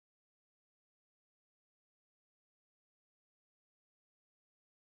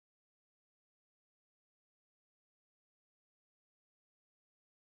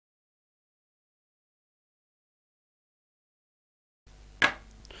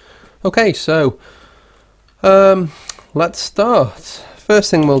Okay, so let's start.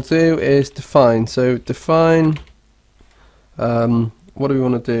 First thing we'll do is define. So define, what do we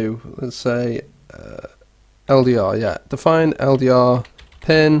want to do? Let's say LDR, yeah. Define LDR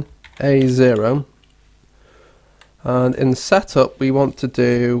pin A0. And in setup we want to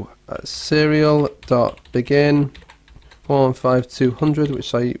do serial.begin 15200,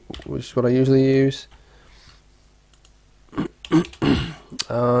 which is what I usually use.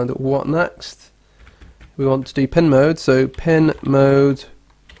 And what next? We want to do pin mode, so pin mode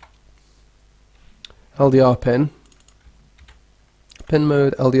LDR pin. Pin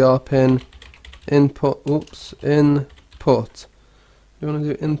mode LDR pin input. Input. You want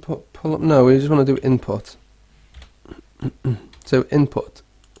to do input pull up? No, we just want to do input. So input.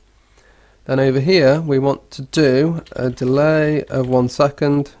 Then over here we want to do a delay of 1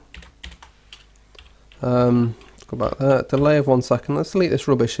 second. Let's go back there. Delay of 1 second. Let's delete this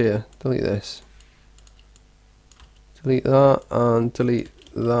rubbish here. Delete this. Delete that and delete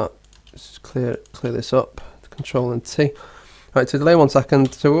that. Just clear this up. Control and T. Right, so delay 1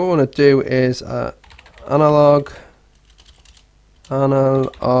 second. So what we want to do is analog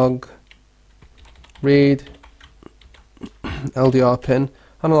read LDR pin.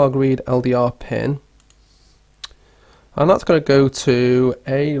 Analog read LDR pin. And that's going to go to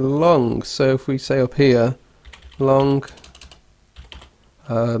a long. So if we say up here, long,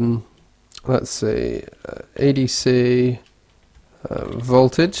 let's see, ADC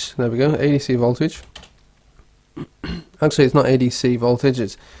voltage. There we go, ADC voltage. Actually, it's not ADC voltage,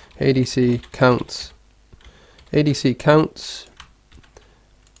 it's ADC counts. ADC counts.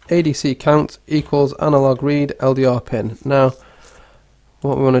 ADC count equals analog read LDR pin. Now,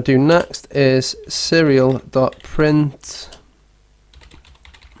 what we want to do next is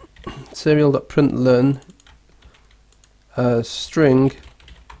serial.println string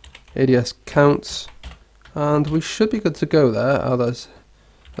ADS counts, and we should be good to go there. That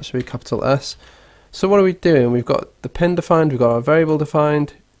should be capital S. So what are we doing? We've got the pin defined, we've got our variable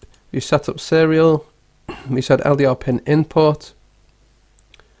defined, we set up serial, we said LDR pin input,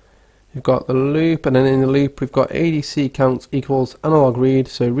 we've got the loop, and then in the loop we've got ADC count equals analog read,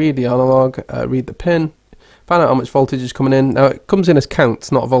 so read the analog, read the pin, find out how much voltage is coming in. Now it comes in as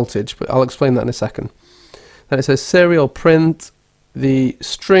counts, not voltage, but I'll explain that in a second. Then it says serial print the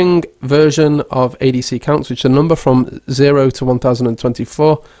string version of ADC counts, which is a number from 0 to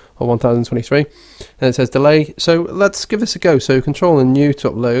 1024 or 1023, and it says delay. So let's give this a go. So control and U to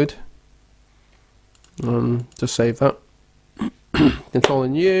upload. Just save that. Control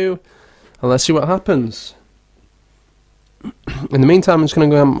and U, and let's see what happens. In the meantime, I'm just going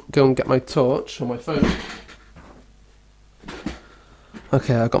to go and get my torch on my phone.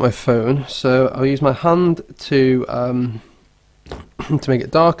 Okay, I've got my phone, so I'll use my hand to make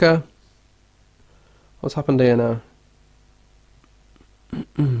it darker. What's happened here now?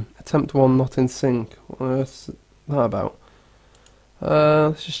 Attempt 1 not in sync. What's that about?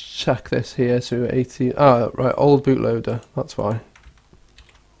 Let's just check this here. So 80. Right, old bootloader. That's why.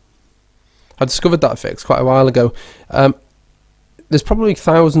 I discovered that fix quite a while ago. There's probably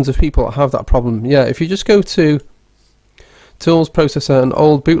thousands of people that have that problem. Yeah, if you just go to Tools, Processor, and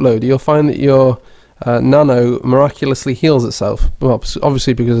Old Bootloader, you'll find that your Nano miraculously heals itself. Well,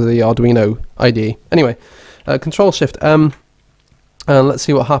 obviously because of the Arduino IDE. Anyway, Control Shift M, and let's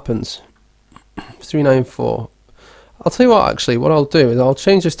see what happens. 394. I'll tell you what. Actually, what I'll do is I'll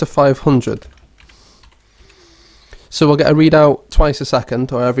change this to 500. So we'll get a readout twice a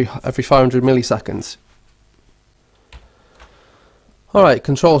second, or every 500 milliseconds. Alright,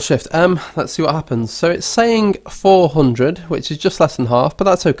 Control Shift M, let's see what happens. So it's saying 400, which is just less than half, but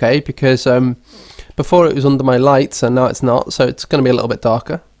that's okay because before it was under my lights and now it's not, so it's going to be a little bit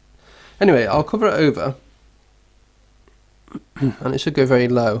darker. Anyway, I'll cover it over and it should go very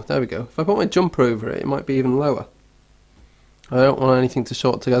low. There we go. If I put my jumper over it, it might be even lower. I don't want anything to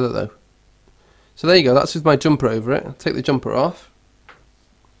short together though. So there you go, that's just my jumper over it. I'll take the jumper off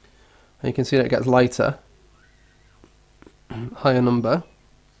and you can see that it gets lighter. Higher number.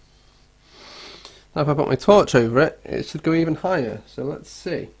 Now if I put my torch over it, it should go even higher. So let's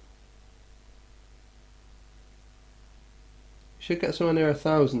see. Should get somewhere near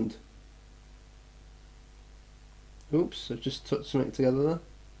 1,000. Oops, I've just touched something together there.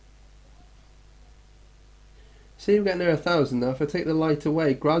 See, we're getting near 1,000 now. If I take the light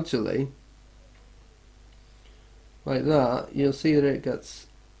away gradually, like that, you'll see that it gets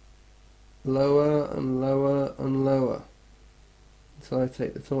lower and lower and lower. So I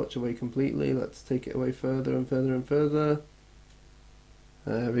take the torch away completely. Let's take it away further and further and further.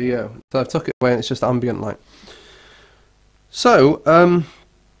 There we go. So I've took it away and it's just ambient light. So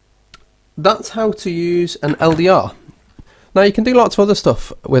that's how to use an LDR. Now you can do lots of other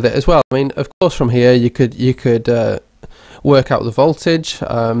stuff with it as well. I mean, of course, from here you could work out the voltage,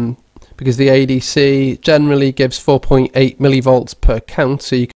 because the ADC generally gives 4.8 millivolts per count,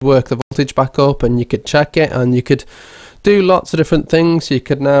 so you could work the voltage back up and you could check it, and you could do lots of different things. You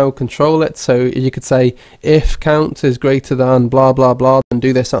could now control it, so you could say if count is greater than blah blah blah, and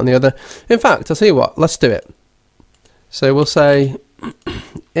do this, that and the other. In fact, I'll tell you what, let's do it. So we'll say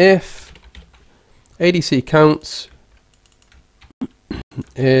if ADC counts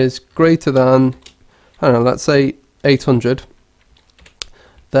is greater than, I don't know, let's say 800,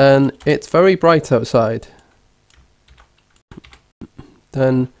 then it's very bright outside.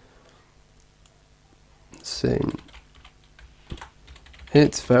 Then, let's see,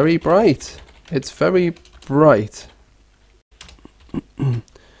 it's very bright. It's very bright.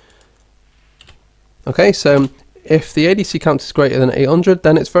 Okay, so if the ADC count is greater than 800,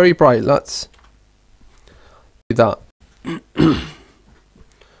 then it's very bright. Let's do that.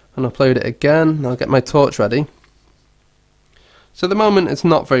 And upload it again. I'll get my torch ready. So at the moment it's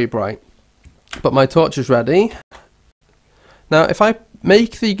not very bright, but my torch is ready. Now if I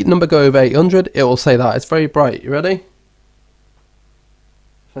make the number go over 800, it will say that it's very bright. You ready?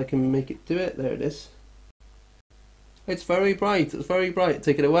 If I can make it do it, there it is. It's very bright, it's very bright.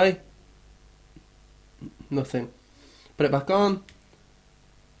 Take it away. Nothing. Put it back on.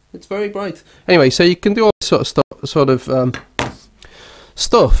 It's very bright. Anyway, so you can do all this sort of stuff,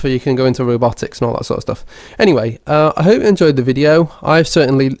 stuff, or you can go into robotics and all that sort of stuff. Anyway, I hope you enjoyed the video. I've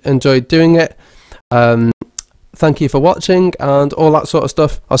certainly enjoyed doing it. Thank you for watching and all that sort of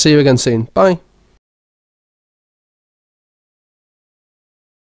stuff. I'll see you again soon. Bye.